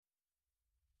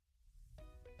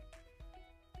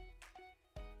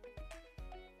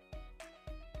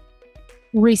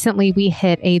Recently, we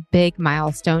hit a big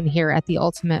milestone here at the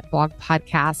Ultimate Blog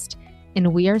Podcast,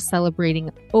 and we are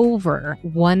celebrating over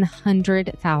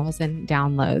 100,000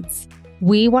 downloads.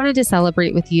 We wanted to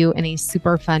celebrate with you in a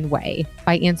super fun way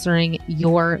by answering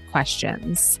your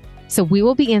questions. So we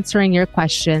will be answering your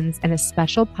questions in a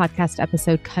special podcast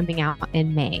episode coming out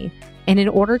in May. And in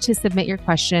order to submit your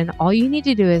question, all you need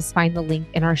to do is find the link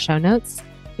in our show notes,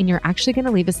 and you're actually going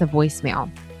to leave us a voicemail.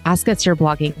 Ask us your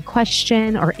blogging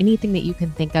question or anything that you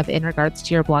can think of in regards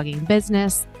to your blogging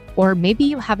business. Or maybe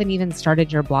you haven't even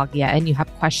started your blog yet and you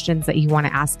have questions that you want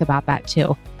to ask about that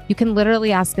too. You can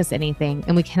literally ask us anything,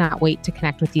 and we cannot wait to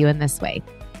connect with you in this way.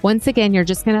 Once again, you're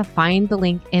just going to find the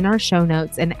link in our show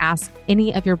notes and ask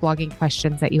any of your blogging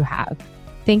questions that you have.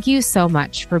 Thank you so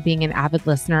much for being an avid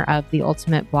listener of the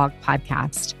Ultimate Blog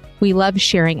Podcast. We love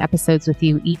sharing episodes with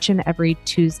you each and every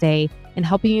Tuesday and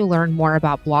helping you learn more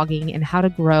about blogging and how to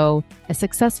grow a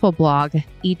successful blog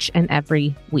each and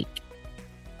every week.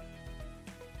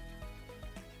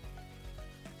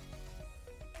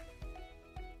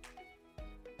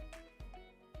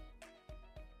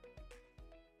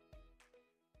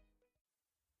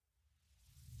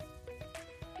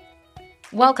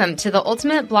 Welcome to the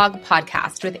Ultimate Blog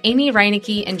Podcast with Amy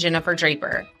Reinecke and Jennifer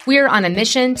Draper. We are on a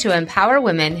mission to empower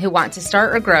women who want to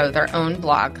start or grow their own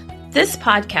blog. This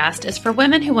podcast is for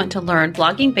women who want to learn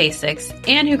blogging basics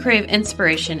and who crave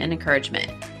inspiration and encouragement.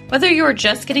 Whether you are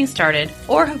just getting started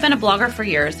or have been a blogger for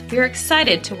years, we are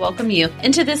excited to welcome you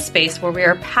into this space where we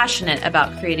are passionate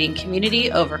about creating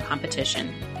community over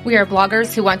competition. We are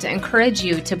bloggers who want to encourage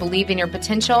you to believe in your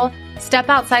potential, step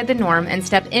outside the norm, and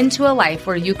step into a life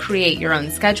where you create your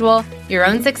own schedule, your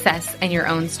own success, and your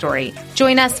own story.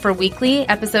 Join us for weekly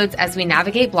episodes as we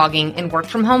navigate blogging and work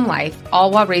from home life, all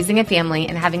while raising a family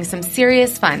and having some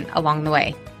serious fun along the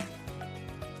way.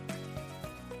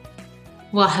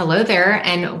 Well, hello there,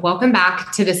 and welcome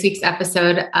back to this week's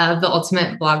episode of the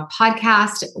Ultimate Blog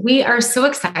Podcast. We are so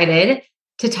excited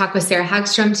to talk with Sarah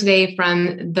Hagstrom today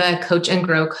from the Coach and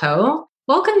Grow Co.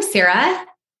 Welcome, Sarah.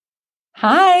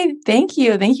 Hi, thank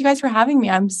you. Thank you guys for having me.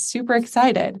 I'm super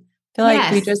excited. I feel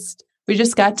like we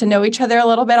just got to know each other a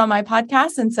little bit on my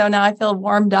podcast. And so now I feel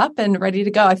warmed up and ready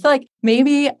to go. I feel like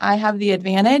maybe I have the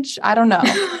advantage. I don't know.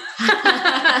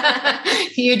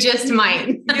 You just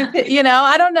might.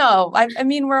 I don't know. I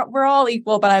mean, we're all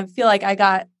equal, but I feel like I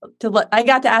got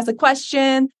to ask a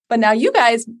question, but now you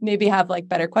guys maybe have like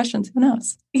better questions. Who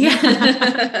knows?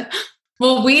 Yeah.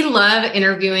 Well, we love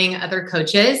interviewing other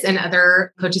coaches and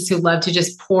other coaches who love to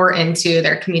just pour into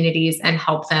their communities and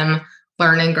help them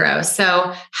learn and grow.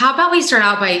 So how about we start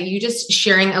out by you just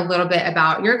sharing a little bit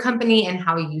about your company and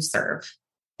how you serve?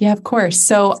 Yeah, of course.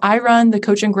 So I run the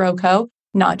Coach and Grow Co.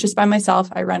 Not just by myself.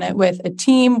 I run it with a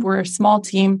team. We're a small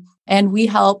team, and we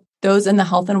help those in the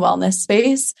health and wellness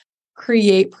space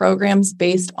create programs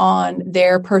based on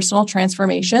their personal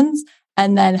transformations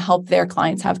and then help their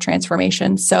clients have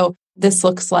transformations. So this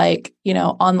looks like,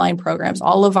 online programs.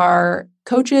 All of our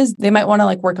coaches, they might want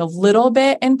to work a little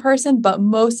bit in person, but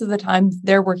most of the time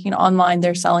they're working online.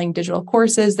 They're selling digital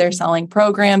courses, they're selling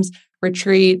programs,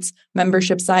 retreats,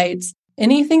 membership sites,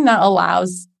 anything that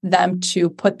allows them to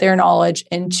put their knowledge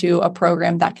into a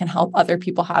program that can help other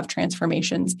people have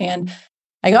transformations. And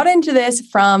I got into this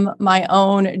from my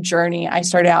own journey. I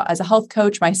started out as a health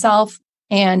coach myself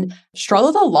and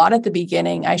struggled a lot at the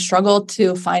beginning. I struggled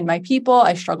to find my people.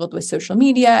 I struggled with social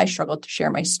media. I struggled to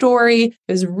share my story.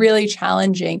 It was really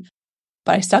challenging,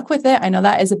 but I stuck with it. I know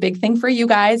that is a big thing for you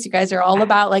guys. You guys are all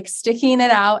about sticking it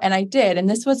out. And I did. And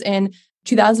this was in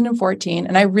 2014.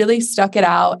 And I really stuck it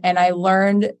out. And I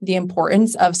learned the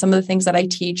importance of some of the things that I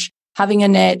teach, having a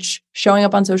niche, showing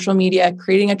up on social media,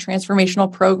 creating a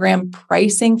transformational program,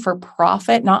 pricing for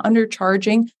profit, not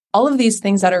undercharging, all of these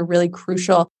things that are really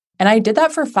crucial. And I did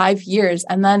that for 5 years.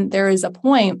 And then there is a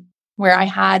point where I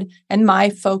had, and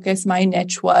my focus, my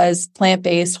niche was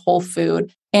plant-based, whole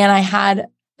food. And I had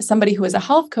somebody who was a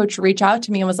health coach reach out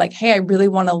to me and was like, hey, I really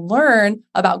want to learn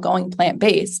about going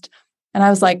plant-based. And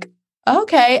I was like,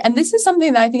 okay. And this is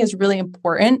something that I think is really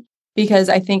important because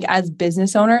I think as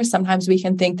business owners, sometimes we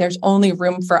can think there's only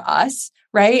room for us,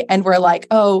 right? And we're like,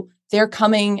 oh, they're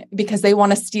coming because they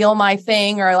want to steal my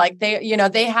thing, or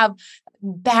they have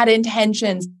bad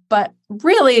intentions. But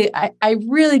really, I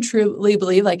really truly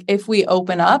believe if we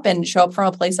open up and show up from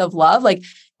a place of love,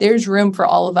 there's room for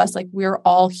all of us. We're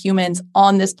all humans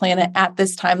on this planet at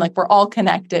this time. We're all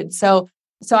connected. So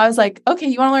I was like, okay,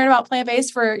 you want to learn about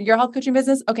plant-based for your health coaching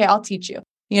business? Okay, I'll teach you,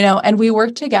 and we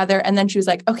worked together. And then she was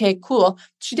like, okay, cool.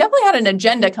 She definitely had an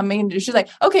agenda coming in. She's like,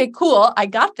 okay, cool. I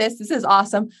got this. This is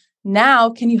awesome. Now,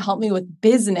 can you help me with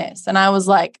business? And I was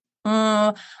like,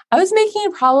 I was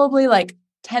making probably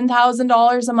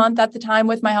 $10,000 a month at the time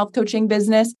with my health coaching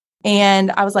business.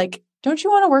 And I was like, don't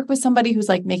you want to work with somebody who's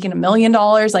like making $1 million?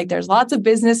 Like there's lots of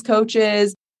business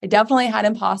coaches. I definitely had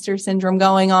imposter syndrome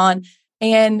going on.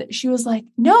 And she was like,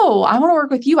 no, I want to work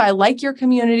with you. I like your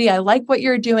community. I like what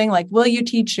you're doing. Like, will you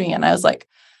teach me? And I was like,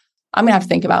 I'm going to have to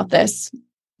think about this.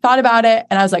 Thought about it.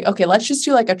 And I was like, okay, let's just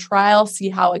do like a trial, see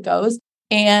how it goes.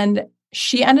 And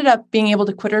she ended up being able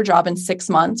to quit her job in 6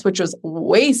 months, which was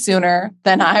way sooner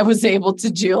than I was able to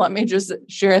do. Let me just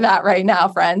share that right now,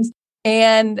 friends.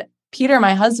 And Peter,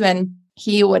 my husband,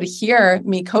 he would hear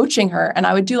me coaching her, and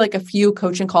I would do like a few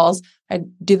coaching calls. I'd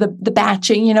do the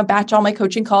batching, batch all my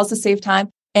coaching calls to save time.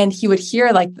 And he would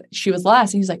hear like she was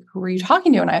last, and he's like, who were you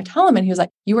talking to? And I would tell him, and he was like,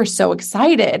 you were so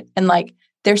excited. And like,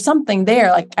 there's something there.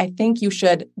 Like, I think you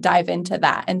should dive into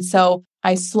that. And so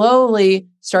I slowly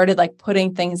started like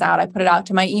putting things out. I put it out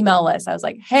to my email list. I was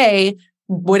like, hey,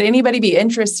 would anybody be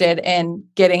interested in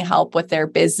getting help with their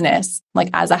business, like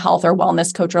as a health or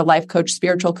wellness coach or life coach,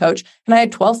 spiritual coach? And I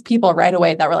had 12 people right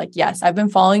away that were like, yes, I've been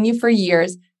following you for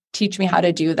years. Teach me how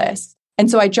to do this. And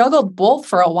so I juggled both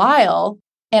for a while.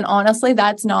 And honestly,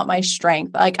 that's not my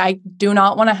strength. Like, I do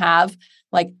not want to have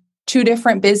like 2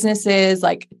 different businesses,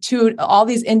 like all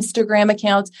these Instagram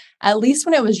accounts. At least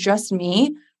when it was just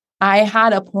me, I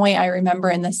had a point, I remember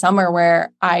in the summer,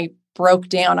 where I broke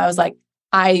down. I was like,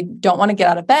 I don't want to get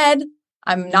out of bed.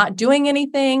 I'm not doing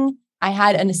anything. I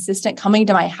had an assistant coming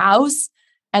to my house.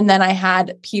 And then I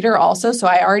had Peter also. So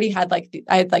I already had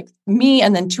I had me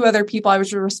and then 2 other people I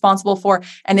was responsible for.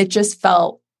 And it just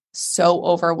felt so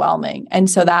overwhelming. And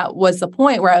so that was the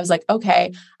point where I was like,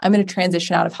 okay, I'm going to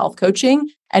transition out of health coaching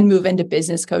and move into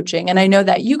business coaching. And I know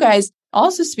that you guys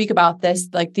also speak about this,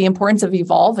 like the importance of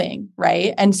evolving,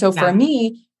 right? And so for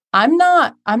me, I'm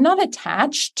not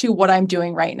attached to what I'm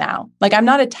doing right now. Like, I'm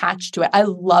not attached to it. I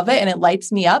love it and it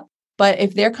lights me up. But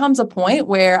if there comes a point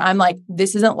where I'm like,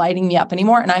 this isn't lighting me up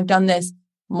anymore, and I've done this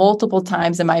multiple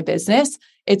times in my business,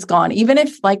 it's gone. Even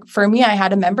if like for me, I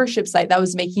had a membership site that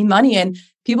was making money and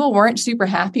people weren't super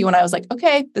happy when I was like,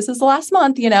 okay, this is the last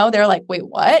month, they're like, wait,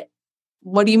 what?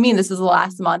 What do you mean this is the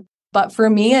last month? But for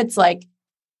me, it's like,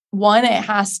 one, it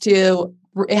has to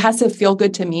feel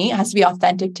good to me. It has to be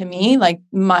authentic to me. Like,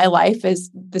 my life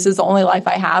this is the only life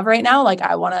I have right now. Like,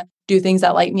 I want to do things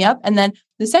that light me up. And then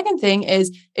the second thing is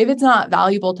if it's not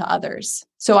valuable to others.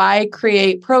 So I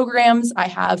create programs. I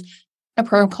have a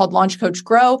program called Launch Coach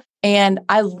Grow, and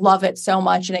I love it so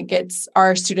much. And it gets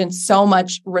our students so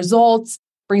much results,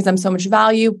 brings them so much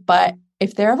value. But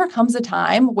if there ever comes a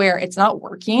time where it's not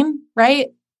working, right?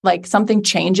 Like something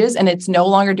changes and it's no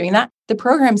longer doing that, the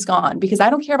program's gone, because I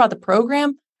don't care about the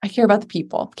program. I care about the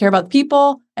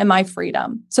people, and my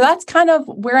freedom. So that's kind of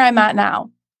where I'm at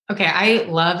now. Okay. I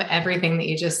love everything that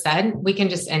you just said. We can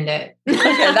just end it.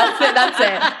 Okay. That's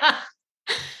it.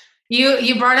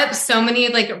 You brought up so many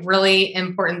like really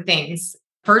important things.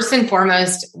 First and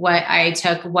foremost, what I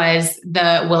took was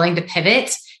the willing to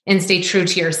pivot and stay true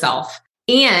to yourself.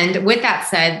 And with that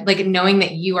said, like knowing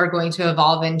that you are going to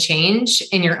evolve and change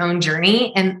in your own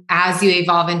journey. And as you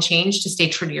evolve and change, to stay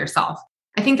true to yourself.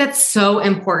 I think that's so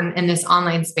important in this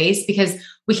online space, because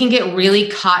we can get really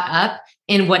caught up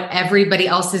in what everybody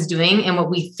else is doing and what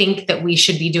we think that we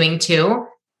should be doing too,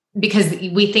 because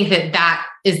we think that that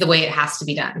is the way it has to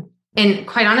be done. And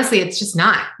quite honestly, it's just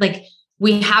not. Like,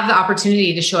 we have the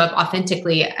opportunity to show up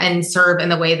authentically and serve in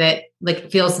the way that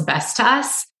like feels best to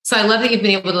us. So I love that you've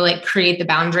been able to like create the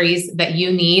boundaries that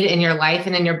you need in your life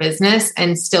and in your business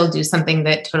and still do something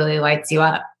that totally lights you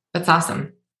up. That's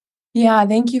awesome. Yeah,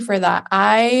 thank you for that.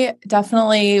 I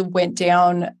definitely went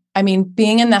down,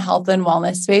 being in the health and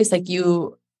wellness space, like,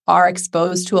 you are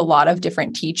exposed to a lot of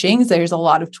different teachings. There's a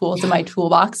lot of tools in my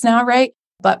toolbox now, right?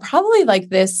 But probably like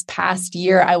this past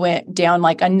year, I went down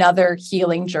like another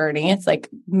healing journey. It's like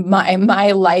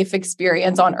my life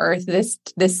experience on earth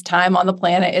this time on the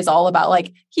planet is all about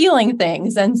like healing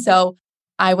things. And so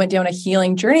I went down a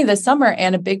healing journey this summer,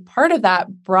 and a big part of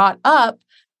that brought up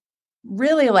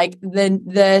really like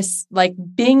this like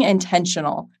being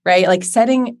intentional, right? Like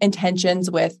setting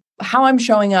intentions with how I'm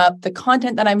showing up, the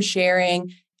content that I'm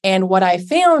sharing. And what I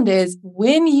found is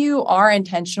when you are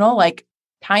intentional, like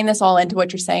tying this all into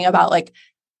what you're saying about like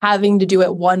having to do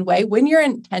it one way, when you're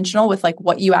intentional with like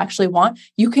what you actually want,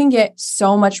 you can get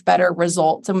so much better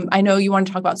results. And I know you want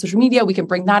to talk about social media, we can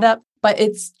bring that up, but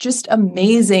it's just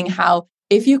amazing how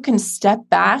if you can step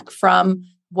back from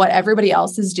what everybody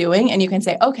else is doing and you can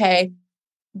say, okay,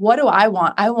 what do I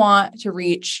want? I want to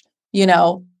reach,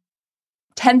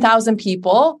 10,000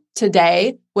 people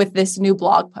today with this new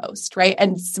blog post, right?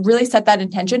 And really set that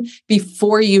intention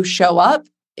before you show up.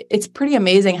 It's pretty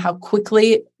amazing how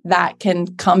quickly that can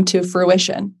come to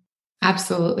fruition.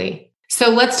 Absolutely. So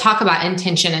let's talk about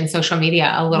intention in social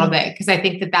media a little bit, because I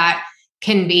think that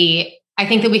can be, I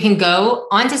think that we can go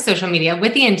onto social media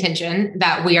with the intention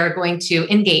that we are going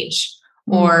to engage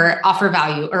or offer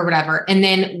value or whatever. And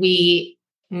then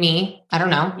I don't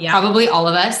know, probably all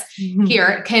of us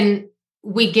here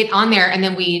we get on there and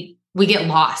then we get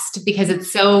lost because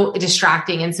it's so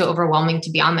distracting and so overwhelming to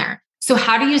be on there. So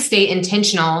how do you stay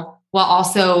intentional while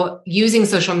also using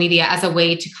social media as a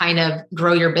way to kind of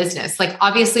grow your business? Like,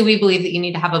 obviously we believe that you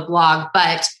need to have a blog,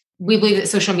 but we believe that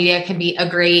social media can be a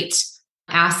great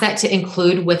asset to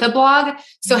include with a blog.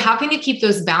 So how can you keep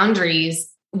those boundaries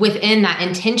within that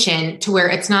intention to where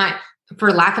it's not,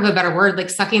 for lack of a better word, like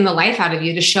sucking the life out of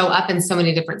you to show up in so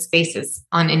many different spaces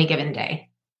on any given day?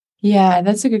 Yeah,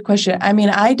 that's a good question. I mean,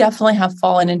 I definitely have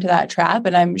fallen into that trap,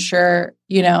 and I'm sure,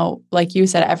 like you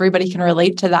said, everybody can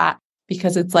relate to that,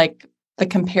 because it's like the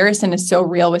comparison is so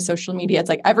real with social media. It's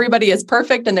like everybody is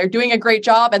perfect and they're doing a great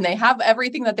job and they have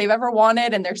everything that they've ever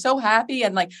wanted and they're so happy,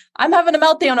 and like, I'm having a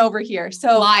meltdown over here.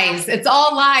 So lies. It's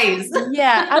all lies.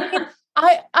 Yeah. I mean,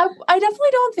 I definitely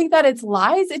don't think that it's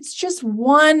lies. It's just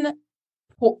one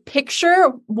picture,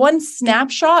 one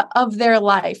snapshot of their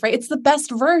life, right? It's the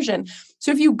best version. So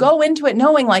if you go into it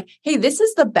knowing like, hey, this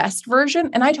is the best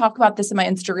version, and I talk about this in my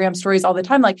Instagram stories all the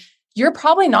time, like, you're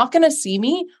probably not going to see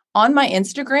me on my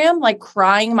Instagram, like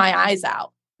crying my eyes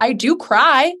out. I do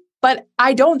cry, but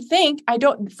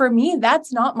for me,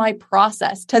 that's not my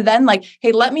process to then like,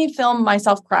 hey, let me film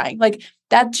myself crying. Like,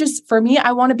 that just, for me,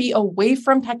 I want to be away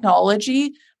from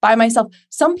technology by myself.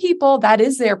 Some people, that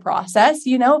is their process,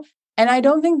 and I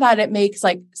don't think that it makes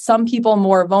like some people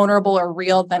more vulnerable or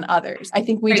real than others. I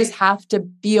think we just have to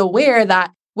be aware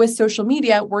that with social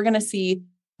media, we're going to see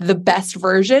the best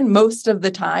version most of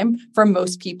the time from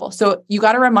most people. So you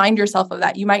got to remind yourself of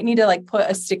that. You might need to like put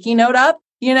a sticky note up,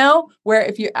 where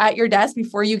if you're at your desk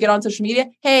before you get on social media,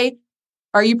 hey,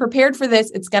 are you prepared for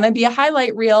this? It's going to be a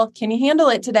highlight reel. Can you handle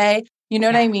it today? You know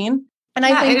what I mean? And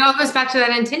I think it all goes back to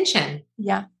that intention.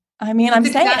 Yeah. I mean, That's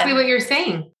exactly what you're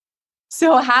saying.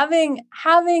 So having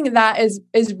that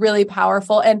is really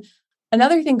powerful. And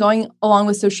another thing going along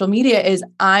with social media is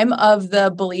I'm of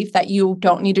the belief that you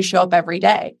don't need to show up every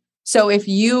day. So if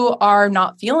you are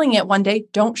not feeling it one day,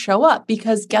 don't show up,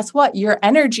 because guess what? Your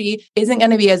energy isn't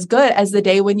going to be as good as the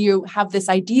day when you have this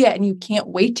idea and you can't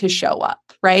wait to show up,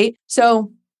 right?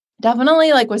 So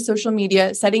definitely, like with social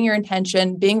media, setting your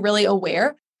intention, being really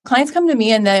aware. Clients come to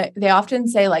me and they often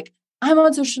say like, I'm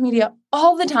on social media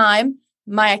all the time.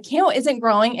 My account isn't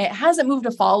growing. It hasn't moved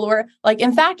a follower. Like,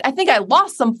 in fact, I think I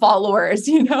lost some followers,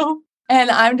 And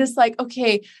I'm just like,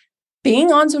 okay,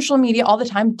 being on social media all the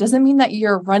time doesn't mean that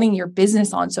you're running your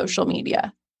business on social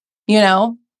media.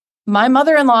 My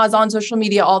mother-in-law is on social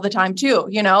media all the time too,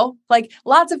 like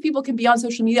lots of people can be on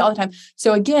social media all the time.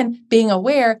 So again, being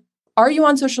aware, are you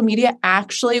on social media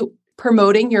actually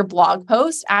promoting your blog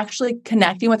post, actually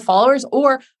connecting with followers,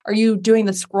 or are you doing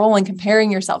the scroll and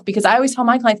comparing yourself? Because I always tell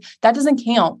my clients that doesn't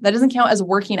count. That doesn't count as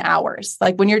working hours.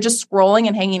 Like when you're just scrolling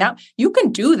and hanging out, you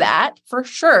can do that for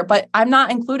sure, but I'm not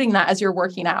including that as your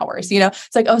working hours.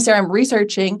 It's like, oh, Sarah, I'm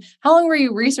researching. How long were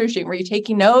you researching? Were you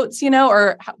taking notes,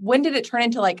 or when did it turn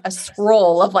into like a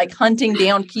scroll of like hunting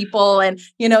down people and,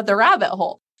 the rabbit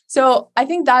hole? So I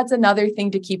think that's another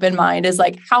thing to keep in mind is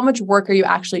like, how much work are you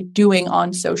actually doing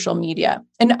on social media?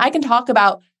 And I can talk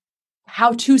about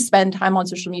how to spend time on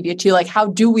social media too. Like, how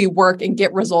do we work and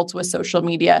get results with social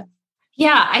media?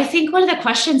 Yeah, I think one of the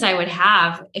questions I would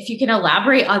have, if you can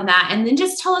elaborate on that, and then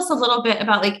just tell us a little bit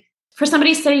about like, for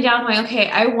somebody sitting down going, okay,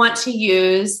 I want to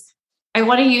use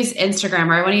Instagram,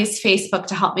 or I want to use Facebook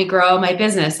to help me grow my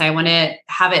business. I want to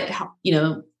have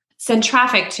it, send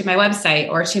traffic to my website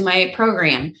or to my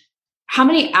program. How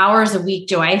many hours a week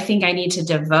do I think I need to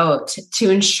devote to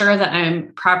ensure that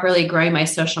I'm properly growing my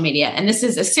social media? And this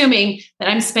is assuming that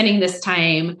I'm spending this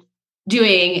time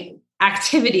doing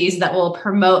activities that will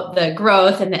promote the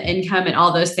growth and the income and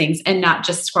all those things, and not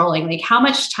just scrolling. Like, how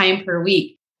much time per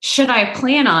week should I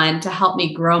plan on to help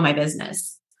me grow my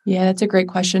business? Yeah, that's a great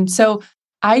question. So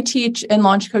I teach in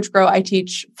Launch Coach Grow, I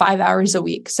teach 5 hours a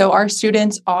week. So our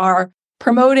students are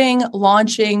promoting,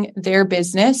 launching their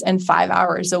business in 5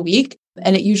 hours a week.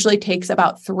 And it usually takes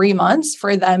about 3 months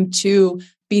for them to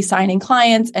be signing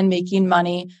clients and making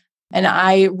money. And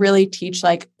I really teach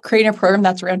like creating a program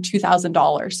that's around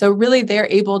 $2,000. So really they're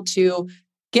able to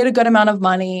get a good amount of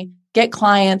money, get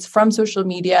clients from social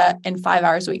media in 5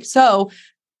 hours a week. So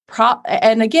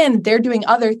and again, they're doing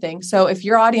other things. So if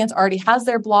your audience already has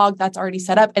their blog that's already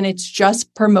set up and it's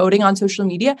just promoting on social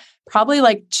media, probably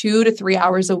like 2 to 3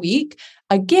 hours a week.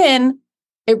 Again,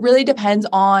 it really depends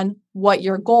on what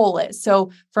your goal is.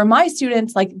 So for my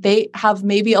students, like they have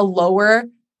maybe a lower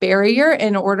barrier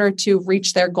in order to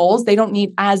reach their goals. They don't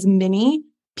need as many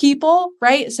people,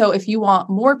 right? So if you want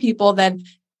more people, then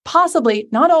possibly,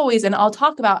 not always, and I'll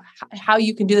talk about how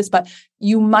you can do this, but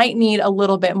you might need a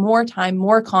little bit more time,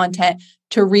 more content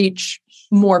to reach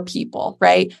more people,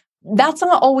 right? That's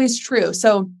not always true.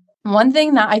 So one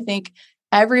thing that I think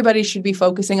everybody should be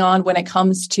focusing on when it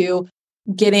comes to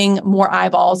getting more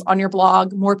eyeballs on your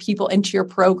blog, more people into your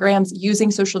programs using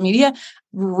social media,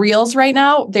 Reels right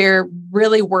now, they're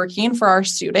really working for our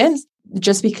students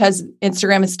just because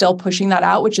Instagram is still pushing that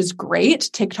out, which is great.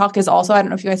 TikTok is also, I don't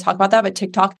know if you guys talk about that, but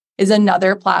TikTok is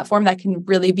another platform that can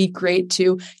really be great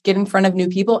to get in front of new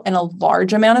people and a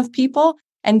large amount of people.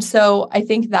 And so I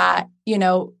think that,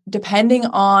 depending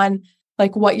on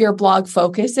like what your blog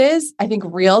focus is, I think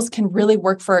Reels can really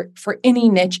work for any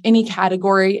niche, any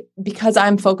category. Because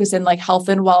I'm focused in like health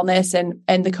and wellness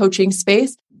and the coaching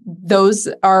space, those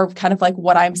are kind of like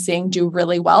what I'm seeing do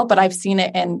really well. But I've seen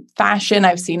it in fashion.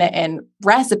 I've seen it in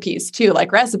recipes too.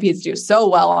 Like recipes do so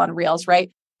well on Reels, right?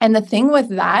 And the thing with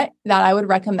that I would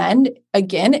recommend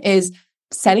again is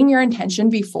setting your intention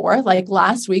before. Like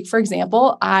last week, for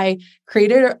example, I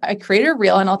created a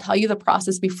reel, and I'll tell you the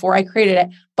process before I created it.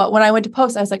 But when I went to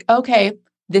post, I was like, okay,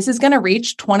 this is going to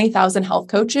reach 20,000 health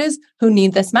coaches who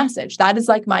need this message. That is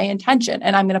like my intention.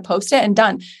 And I'm going to post it and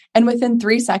done. And within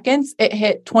 3 seconds, it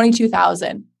hit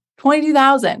 22,000,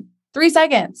 3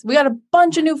 seconds. We got a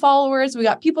bunch of new followers. We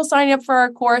got people signing up for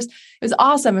our course. It was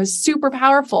awesome. It was super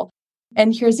powerful.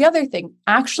 And here's the other thing.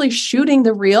 Actually shooting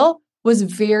the reel was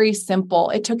very simple.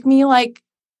 It took me like,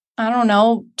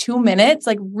 2 minutes,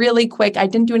 like really quick. I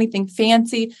didn't do anything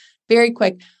fancy, very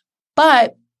quick.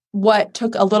 But what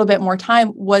took a little bit more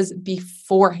time was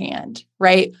beforehand,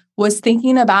 right? Was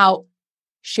thinking about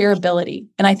shareability.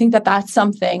 And I think that that's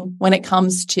something when it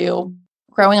comes to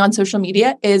growing on social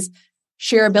media is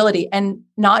shareability, and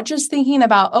not just thinking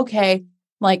about, okay,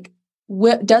 like,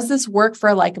 does this work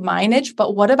for like my niche?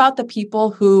 But what about the people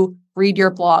who read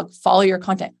your blog, follow your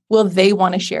content? Will they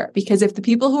want to share it? Because if the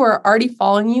people who are already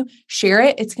following you share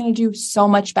it, it's going to do so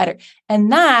much better.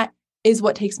 And that is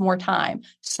what takes more time.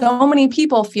 So many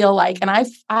people feel like, and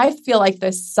I feel like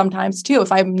this sometimes too,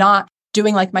 if I'm not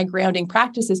doing like my grounding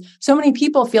practices, so many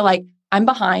people feel like I'm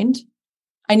behind.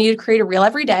 I need to create a reel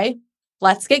every day.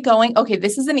 Let's get going. Okay,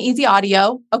 this is an easy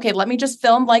audio. Okay, let me just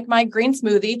film like my green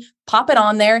smoothie, pop it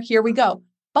on there. Here we go.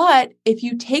 But if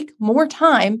you take more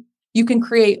time, you can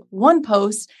create one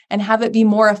post and have it be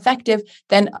more effective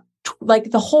than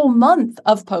like the whole month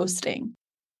of posting.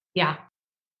 Yeah.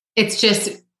 It's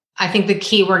just, I think the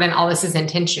key word in all this is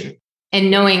intention. And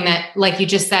knowing that, like you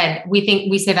just said,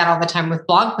 we say that all the time with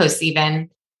blog posts even,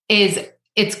 is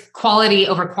it's quality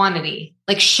over quantity.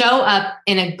 Like show up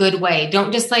in a good way.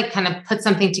 Don't just like kind of put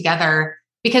something together,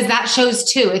 because that shows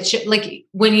too. Like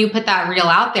when you put that reel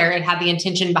out there, it had the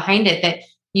intention behind it that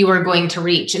you were going to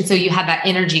reach. And so you had that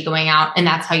energy going out, and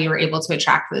that's how you were able to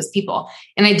attract those people.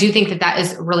 And I do think that that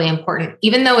is really important,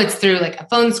 even though it's through like a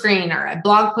phone screen or a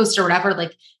blog post or whatever.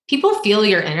 Like people feel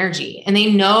your energy, and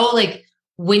they know like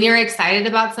when you're excited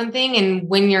about something and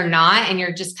when you're not, and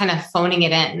you're just kind of phoning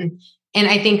it in. And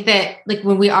I think that like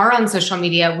when we are on social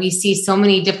media, we see so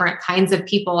many different kinds of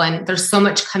people, and there's so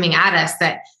much coming at us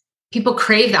that people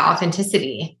crave that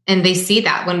authenticity, and they see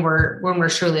that when we're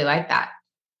truly like that.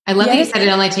 I love that you said it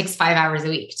only takes 5 hours a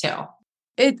week too.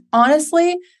 It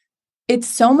honestly, it's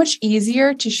so much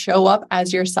easier to show up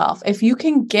as yourself. If you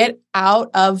can get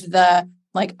out of the,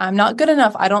 like, I'm not good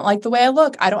enough, I don't like the way I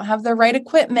look, I don't have the right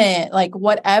equipment, like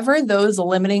whatever those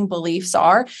limiting beliefs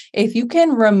are, if you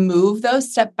can remove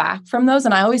those, step back from those.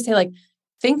 And I always say, like,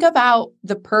 think about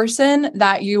the person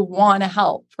that you want to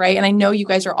help, right? And I know you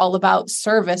guys are all about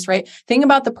service, right? Think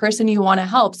about the person you want to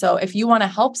help. So if you want to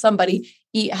help somebody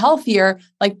eat healthier,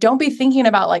 like don't be thinking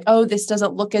about like, oh, this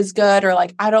doesn't look as good, or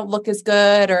like, I don't look as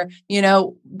good, or,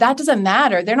 that doesn't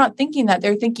matter. They're not thinking that.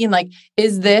 They're thinking like,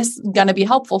 is this going to be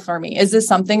helpful for me? Is this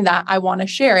something that I want to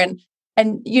share? And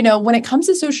when it comes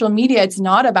to social media, it's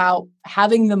not about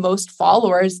having the most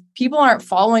followers. People aren't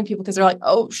following people because they're like,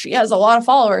 oh, she has a lot of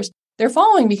followers. They're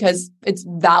following because it's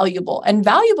valuable. And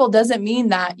valuable doesn't mean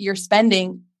that you're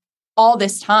spending all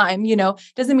this time,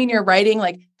 doesn't mean you're writing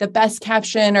like the best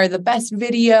caption or the best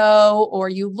video, or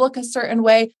you look a certain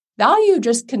way. Value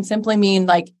just can simply mean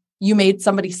like you made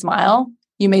somebody smile,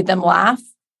 you made them laugh,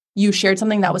 you shared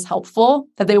something that was helpful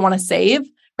that they want to save,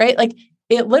 right? Like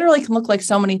it literally can look like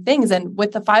so many things. And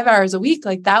with the 5 hours a week,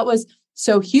 like that was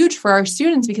so huge for our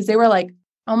students, because they were like,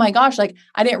 oh my gosh, like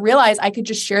I didn't realize I could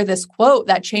just share this quote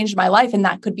that changed my life, and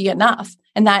that could be enough.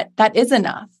 And that is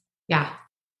enough. Yeah.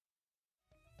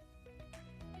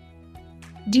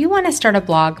 Do you want to start a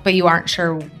blog, but you aren't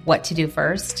sure what to do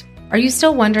first? Are you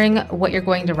still wondering what you're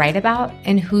going to write about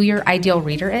and who your ideal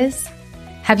reader is?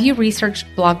 Have you researched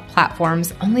blog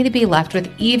platforms only to be left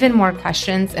with even more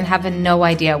questions and have no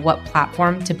idea what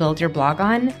platform to build your blog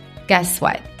on? Guess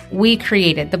what? We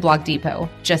created the Blog Depot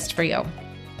just for you.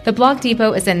 The Blog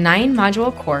Depot is a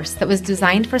 9-module course that was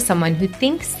designed for someone who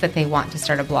thinks that they want to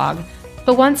start a blog,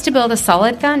 but wants to build a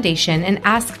solid foundation and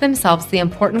ask themselves the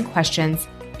important questions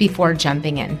before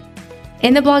jumping in.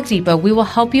 In the Blog Depot, we will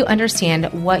help you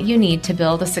understand what you need to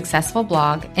build a successful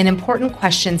blog and important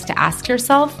questions to ask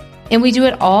yourself, and we do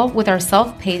it all with our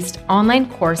self-paced online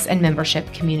course and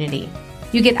membership community.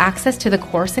 You get access to the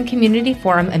course and community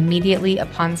forum immediately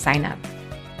upon sign-up.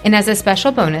 And as a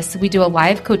special bonus, we do a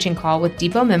live coaching call with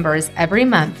Depot members every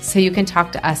month so you can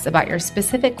talk to us about your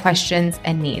specific questions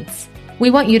and needs.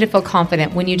 We want you to feel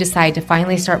confident when you decide to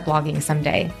finally start blogging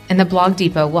someday, and the Blog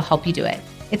Depot will help you do it.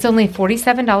 It's only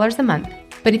 $47 a month,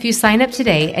 but if you sign up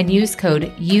today and use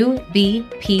code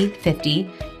UBP50,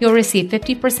 you'll receive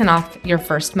 50% off your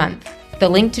first month. The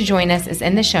link to join us is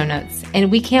in the show notes,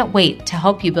 and we can't wait to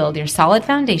help you build your solid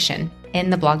foundation in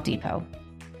the Blog Depot.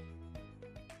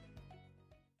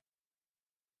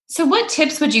 So what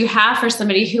tips would you have for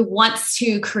somebody who wants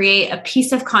to create a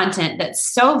piece of content that's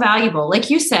so valuable? Like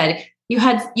you said,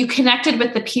 you connected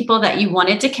with the people that you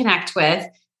wanted to connect with.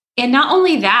 And not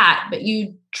only that, but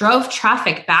you drove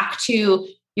traffic back to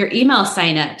your email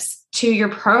signups, to your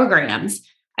programs.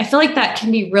 I feel like that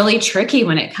can be really tricky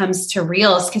when it comes to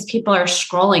Reels because people are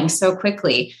scrolling so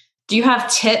quickly. Do you have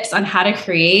tips on how to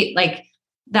create like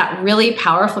that really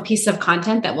powerful piece of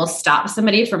content that will stop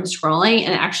somebody from scrolling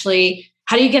and actually,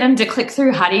 how do you get them to click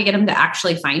through? How do you get them to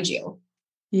actually find you?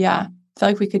 Yeah, I feel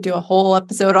like we could do a whole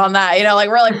episode on that, like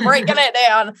really breaking it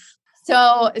down.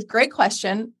 So it's a great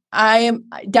question. I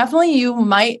definitely, you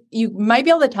might be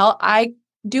able to tell I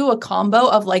do a combo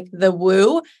of like the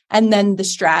woo and then the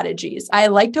strategies. I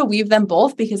like to weave them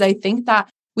both because I think that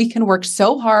we can work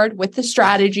so hard with the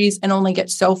strategies and only get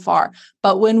so far.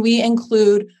 But when we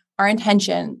include our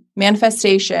intention,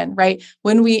 manifestation, right?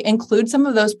 When we include some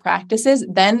of those practices,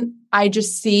 then I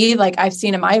just see, like I've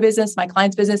seen in my business, my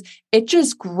client's business, it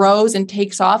just grows and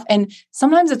takes off. And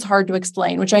sometimes it's hard to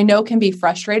explain, which I know can be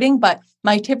frustrating, but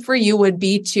my tip for you would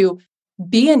be to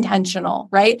be intentional,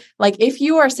 right? Like if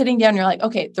you are sitting down, you're like,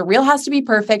 okay, the reel has to be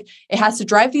perfect. It has to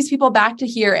drive these people back to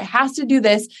here. It has to do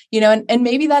this, and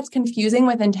maybe that's confusing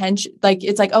with intention. Like,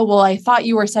 it's like, oh, well, I thought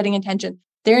you were setting intention.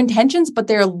 They're intentions, but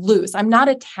they're loose. I'm not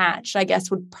attached, I guess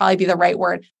would probably be the right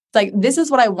word. It's like, this is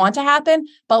what I want to happen,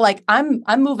 but like, I'm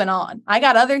moving on. I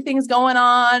got other things going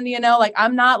on, like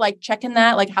I'm not like checking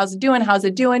that, like, how's it doing?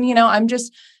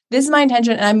 This is my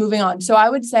intention and I'm moving on. So I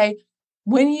would say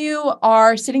when you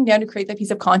are sitting down to create that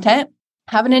piece of content,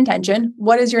 have an intention.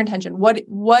 What is your intention? What is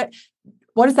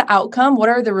the outcome? What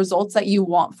are the results that you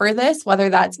want for this? Whether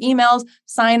that's emails,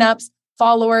 signups,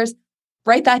 followers,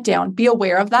 write that down, be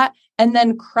aware of that, and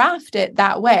then craft it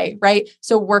that way, right?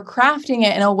 So we're crafting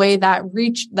it in a way that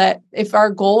if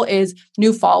our goal is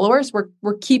new followers,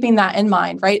 we're keeping that in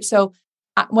mind, right? So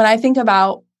when I think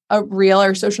about a reel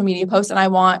or social media post and I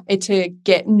want it to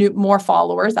get more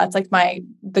followers, that's like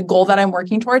the goal that I'm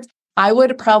working towards.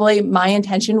 My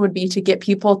intention would be to get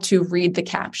people to read the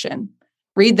caption.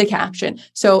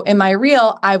 So in my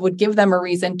reel, I would give them a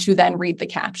reason to then read the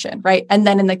caption, right? And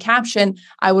then in the caption,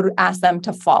 I would ask them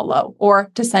to follow or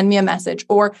to send me a message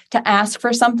or to ask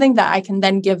for something that I can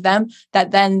then give them,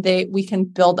 that then we can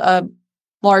build a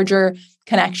larger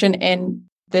connection in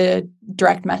the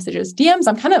direct messages. DMs,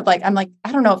 I'm like,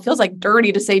 I don't know, it feels like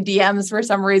dirty to say DMs for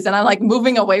some reason. I'm like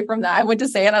moving away from that. I went to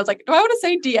say it and I was like, do I want to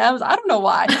say DMs? I don't know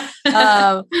why.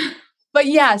 But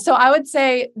yeah, so I would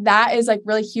say that is like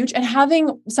really huge. And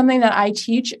having something that I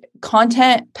teach,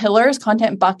 content pillars,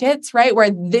 content buckets, right?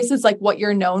 Where this is like what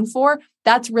you're known for.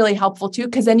 That's really helpful too.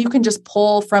 Cause then you can just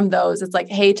pull from those. It's like,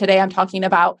 hey, today I'm talking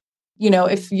about,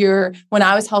 when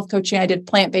I was health coaching, I did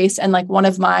plant-based and like one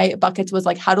of my buckets was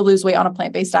like how to lose weight on a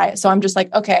plant-based diet. So I'm just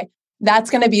like, okay, that's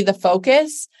going to be the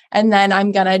focus. And then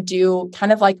I'm going to do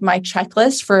kind of like my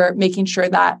checklist for making sure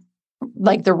that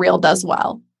like the reel does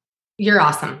well. You're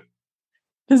awesome.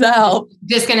 Does that help?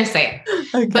 Just going to say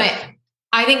it. Okay. But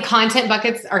I think content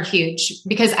buckets are huge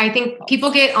because I think people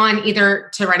get on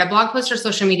either to write a blog post or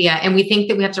social media, and we think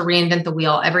that we have to reinvent the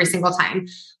wheel every single time.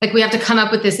 Like we have to come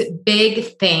up with this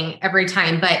big thing every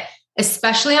time. But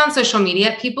especially on social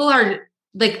media, people are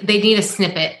like, they need a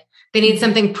snippet. They need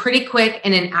something pretty quick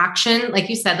and an action. Like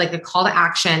you said, like a call to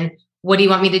action. What do you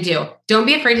want me to do? Don't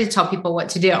be afraid to tell people what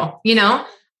to do,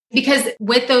 because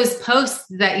with those posts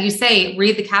that you say,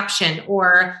 read the caption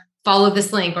or follow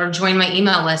this link or join my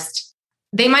email list,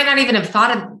 they might not even have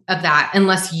thought of that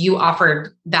unless you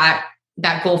offered that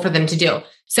goal for them to do.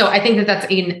 So I think that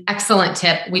that's an excellent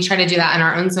tip. We try to do that in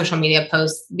our own social media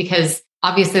posts because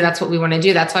obviously that's what we want to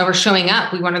do. That's why we're showing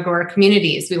up. We want to grow our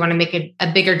communities. We want to make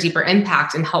a bigger, deeper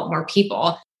impact and help more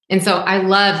people. And so I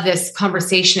love this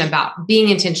conversation about being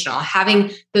intentional,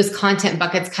 having those content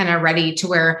buckets kind of ready to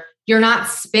where you're not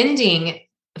spending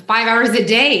 5 hours a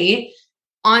day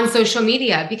on social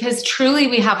media, because truly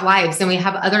we have lives and we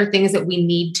have other things that we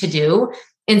need to do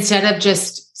instead of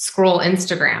just scroll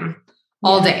Instagram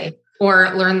all day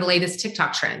or learn the latest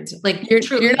TikTok trend. Like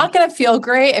you're not going to feel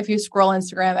great if you scroll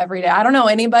Instagram every day. I don't know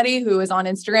anybody who is on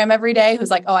Instagram every day who's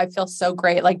like, oh, I feel so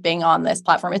great like being on this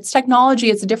platform. It's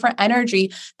technology. It's a different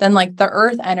energy than like the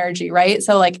earth energy, right?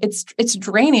 So like it's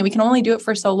draining. We can only do it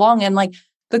for so long. And like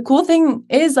the cool thing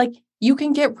is like you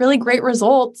can get really great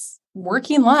results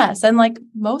working less. And like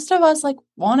most of us like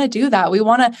want to do that. We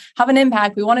want to have an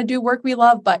impact. We want to do work we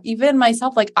love. But even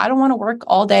myself, like I don't want to work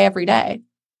all day every day.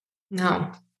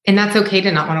 No. And that's okay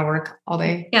to not want to work all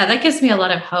day. Yeah, that gives me a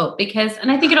lot of hope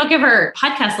and I think it'll give our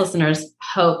podcast listeners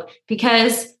hope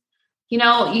because, you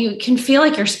know, you can feel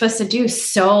like you're supposed to do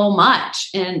so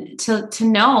much and to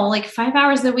know like 5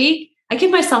 hours a week, I give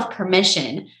myself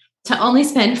permission to only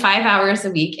spend 5 hours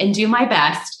a week and do my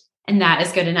best. And that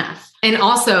is good enough. And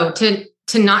also to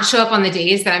not show up on the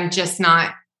days that I'm just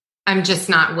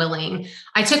not willing.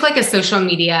 I took like a social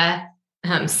media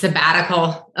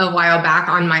sabbatical a while back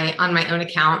on my own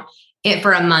account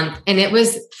for a month. And it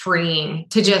was freeing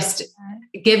to just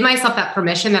give myself that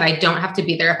permission that I don't have to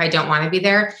be there if I don't want to be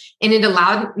there. And it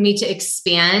allowed me to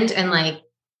expand and like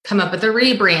come up with a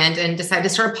rebrand and decide to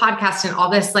start a podcast and all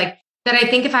this like that. I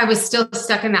think if I was still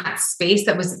stuck in that space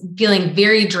that was feeling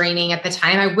very draining at the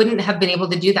time, I wouldn't have been able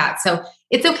to do that. So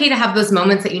it's okay to have those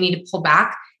moments that you need to pull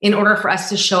back in order for us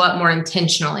to show up more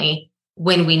intentionally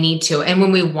when we need to and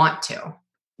when we want to.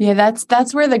 Yeah,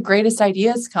 that's where the greatest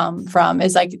ideas come from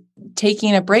is like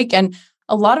taking a break. And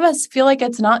a lot of us feel like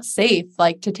it's not safe,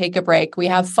 like to take a break. We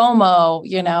have FOMO,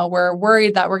 you know, we're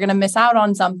worried that we're going to miss out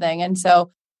on something. And so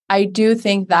I do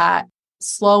think that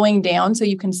slowing down so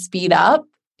you can speed up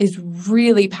is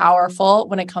really powerful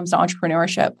when it comes to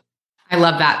entrepreneurship. I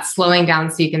love that. Slowing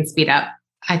down so you can speed up.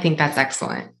 I think that's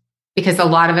excellent because a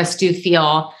lot of us do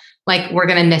feel like we're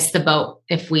going to miss the boat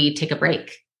if we take a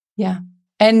break. Yeah.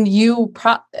 And you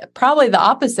probably the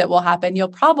opposite will happen. You'll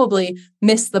probably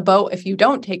miss the boat if you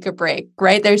don't take a break,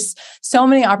 right? There's so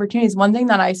many opportunities. One thing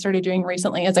that I started doing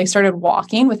recently is I started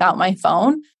walking without my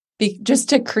phone just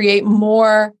to create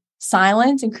more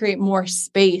silence and create more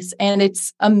space. And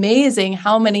it's amazing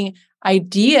how many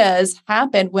ideas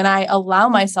happen when I allow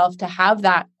myself to have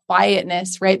that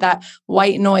quietness, right? That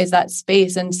white noise, that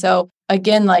space. And so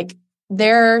again, like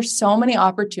there are so many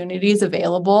opportunities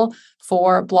available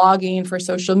for blogging, for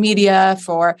social media,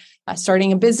 for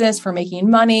starting a business, for making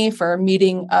money, for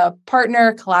meeting a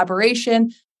partner,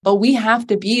 collaboration. But we have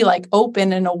to be like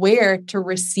open and aware to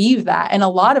receive that. And a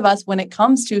lot of us, when it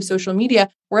comes to social media,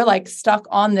 we're like stuck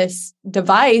on this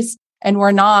device and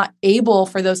we're not able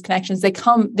for those connections.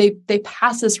 They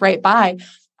pass us right by.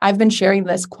 I've been sharing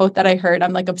this quote that I heard.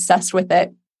 I'm like obsessed with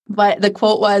it. But the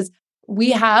quote was,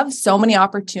 we have so many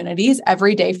opportunities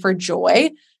every day for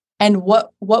joy. And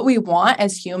what we want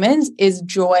as humans is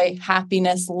joy,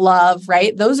 happiness, love,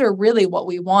 right? Those are really what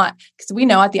we want because we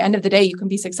know at the end of the day, you can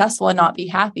be successful and not be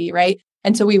happy, right?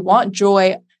 And so we want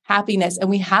joy, happiness, and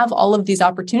we have all of these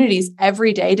opportunities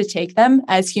every day to take them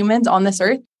as humans on this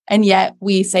earth. And yet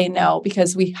we say no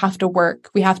because we have to work.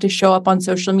 We have to show up on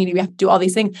social media. We have to do all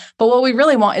these things. But what we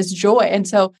really want is joy. And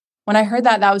so when I heard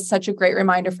that, that was such a great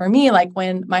reminder for me. Like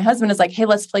when my husband is like, hey,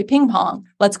 let's play ping pong.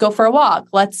 Let's go for a walk.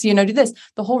 Let's, do this.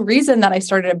 The whole reason that I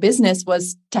started a business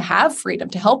was to have freedom,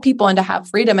 to help people and to have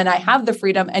freedom. And I have the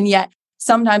freedom. And yet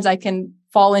sometimes I can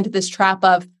fall into this trap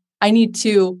of, I need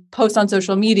to post on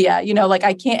social media, like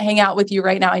I can't hang out with you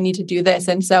right now. I need to do this.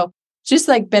 And so it's just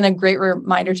like been a great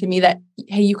reminder to me that,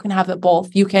 hey, you can have it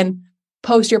both. You can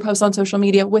post your posts on social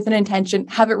media with an intention,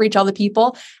 have it reach all the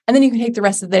people, and then you can take the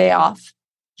rest of the day off.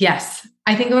 Yes.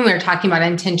 I think when we were talking about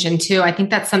intention too, I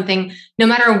think that's something, no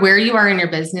matter where you are in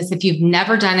your business, if you've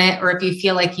never done it, or if you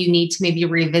feel like you need to maybe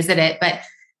revisit it, but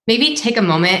maybe take a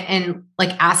moment and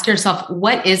like ask yourself,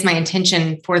 what is my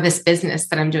intention for this business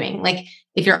that I'm doing? Like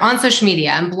if you're on social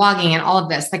media and blogging and all of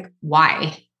this, like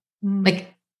why? Like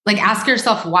ask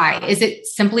yourself why. Is it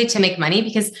simply to make money?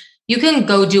 Because you can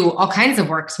go do all kinds of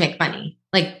work to make money.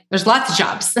 Like there's lots of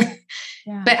jobs.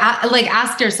 Yeah. But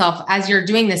ask yourself as you're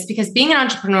doing this, because being an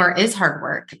entrepreneur is hard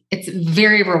work. It's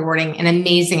very rewarding and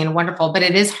amazing and wonderful, but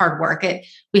it is hard work.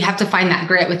 We have to find that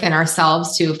grit within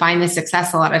ourselves to find the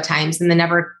success a lot of times and the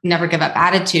never give up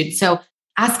attitude. So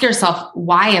ask yourself,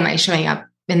 why am I showing up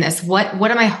in this? What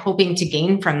am I hoping to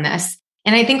gain from this?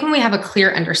 And I think when we have a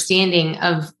clear understanding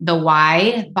of the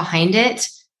why behind it,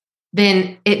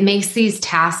 then it makes these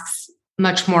tasks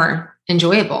much more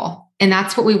enjoyable. And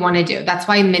that's what we want to do. That's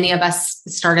why many of us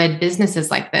started businesses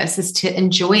like this, is to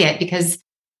enjoy it. Because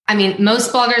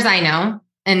most bloggers I know,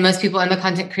 and most people in the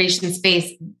content creation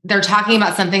space, they're talking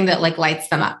about something that lights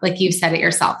them up. Like you've said it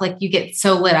yourself, you get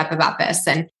so lit up about this.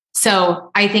 And so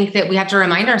I think that we have to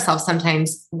remind ourselves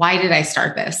sometimes, why did I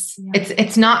start this? Yeah.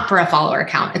 It's not for a follower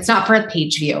count. It's not for a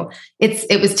page view.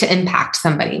 It was to impact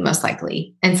somebody most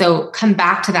likely. And so come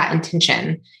back to that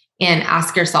intention and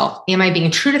ask yourself, am I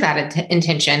being true to that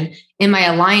intention? Am I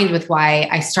aligned with why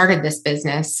I started this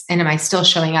business? And am I still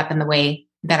showing up in the way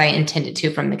that I intended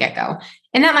to from the get-go?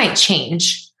 And that might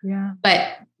change,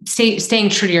 but staying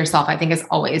true to yourself, I think, is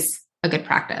always a good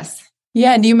practice.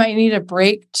 Yeah. And you might need a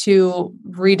break to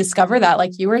rediscover that,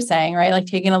 like you were saying, right? Like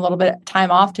taking a little bit of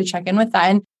time off to check in with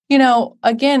that. And,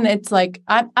 again, it's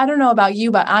I don't know about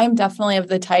you, but I'm definitely of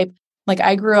the type,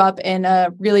 I grew up in a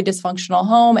really dysfunctional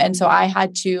home. And so I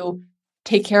had to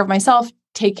take care of myself,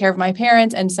 take care of my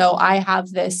parents. And so I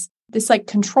have this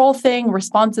control thing,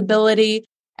 responsibility.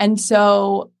 And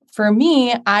so for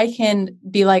me, I can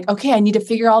be okay, I need to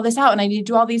figure all this out and I need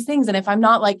to do all these things. And if I'm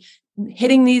not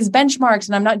hitting these benchmarks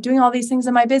and I'm not doing all these things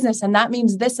in my business, and that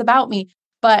means this about me.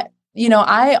 But,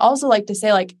 I also like to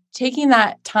say, taking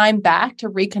that time back to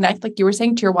reconnect, like you were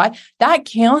saying, to your why, that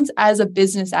counts as a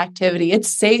business activity. It's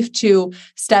safe to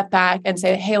step back and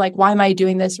say, hey, why am I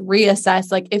doing this?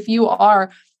 Reassess. If you are,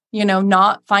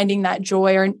 not finding that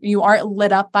joy or you aren't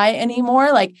lit up by it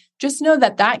anymore, just know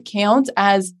that counts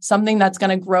as something that's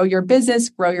going to grow your business,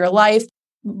 grow your life,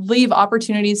 leave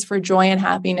opportunities for joy and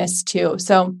happiness too.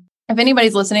 So if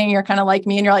anybody's listening, you're kind of like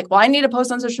me and you're well, I need to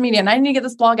post on social media and I need to get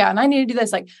this blog out and I need to do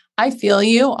this. I feel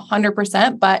you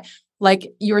 100%, but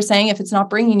like you were saying, if it's not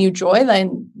bringing you joy,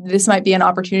 then this might be an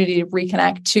opportunity to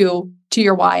reconnect to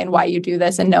your why and why you do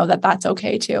this, and know that that's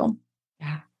okay too.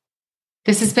 Yeah.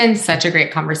 This has been such a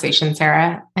great conversation,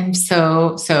 Sarah. I'm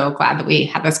so, so glad that we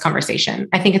had this conversation.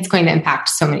 I think it's going to impact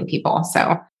so many people.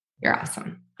 So you're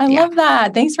awesome. I love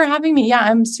that. Thanks for having me. Yeah,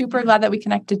 I'm super glad that we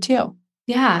connected too.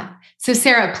 Yeah. So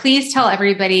Sarah, please tell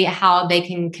everybody how they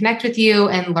can connect with you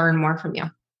and learn more from you.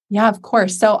 Yeah, of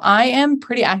course. So I am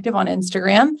pretty active on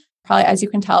Instagram, probably as you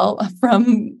can tell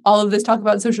from all of this talk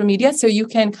about social media. So you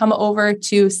can come over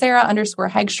to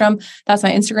Sarah_Hagstrom. That's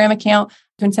my Instagram account.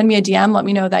 You can send me a DM. Let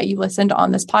me know that you listened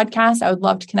on this podcast. I would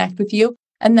love to connect with you.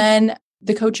 And then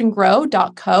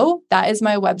thecoachandgrow.co. That is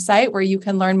my website where you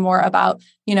can learn more about,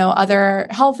 other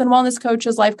health and wellness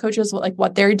coaches, life coaches,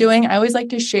 what they're doing. I always like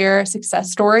to share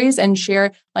success stories and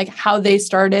share how they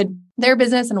started their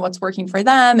business and what's working for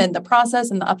them and the process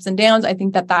and the ups and downs. I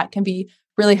think that can be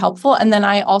really helpful. And then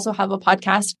I also have a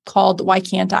podcast called Why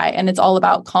Can't I? And it's all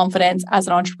about confidence as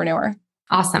an entrepreneur.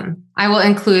 Awesome. I will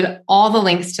include all the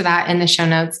links to that in the show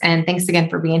notes. And thanks again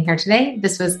for being here today.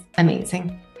 This was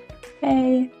amazing.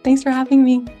 Hey, thanks for having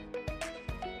me.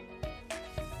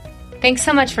 Thanks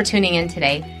so much for tuning in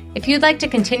today. If you'd like to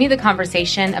continue the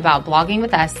conversation about blogging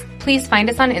with us, please find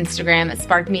us on Instagram at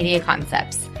Spark Media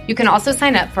Concepts. You can also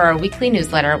sign up for our weekly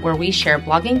newsletter where we share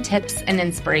blogging tips and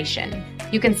inspiration.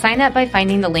 You can sign up by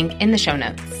finding the link in the show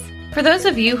notes. For those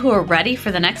of you who are ready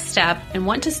for the next step and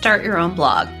want to start your own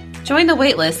blog, join the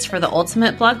waitlist for the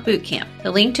Ultimate Blog Bootcamp. The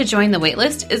link to join the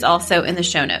waitlist is also in the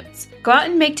show notes. Go out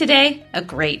and make today a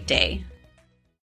great day.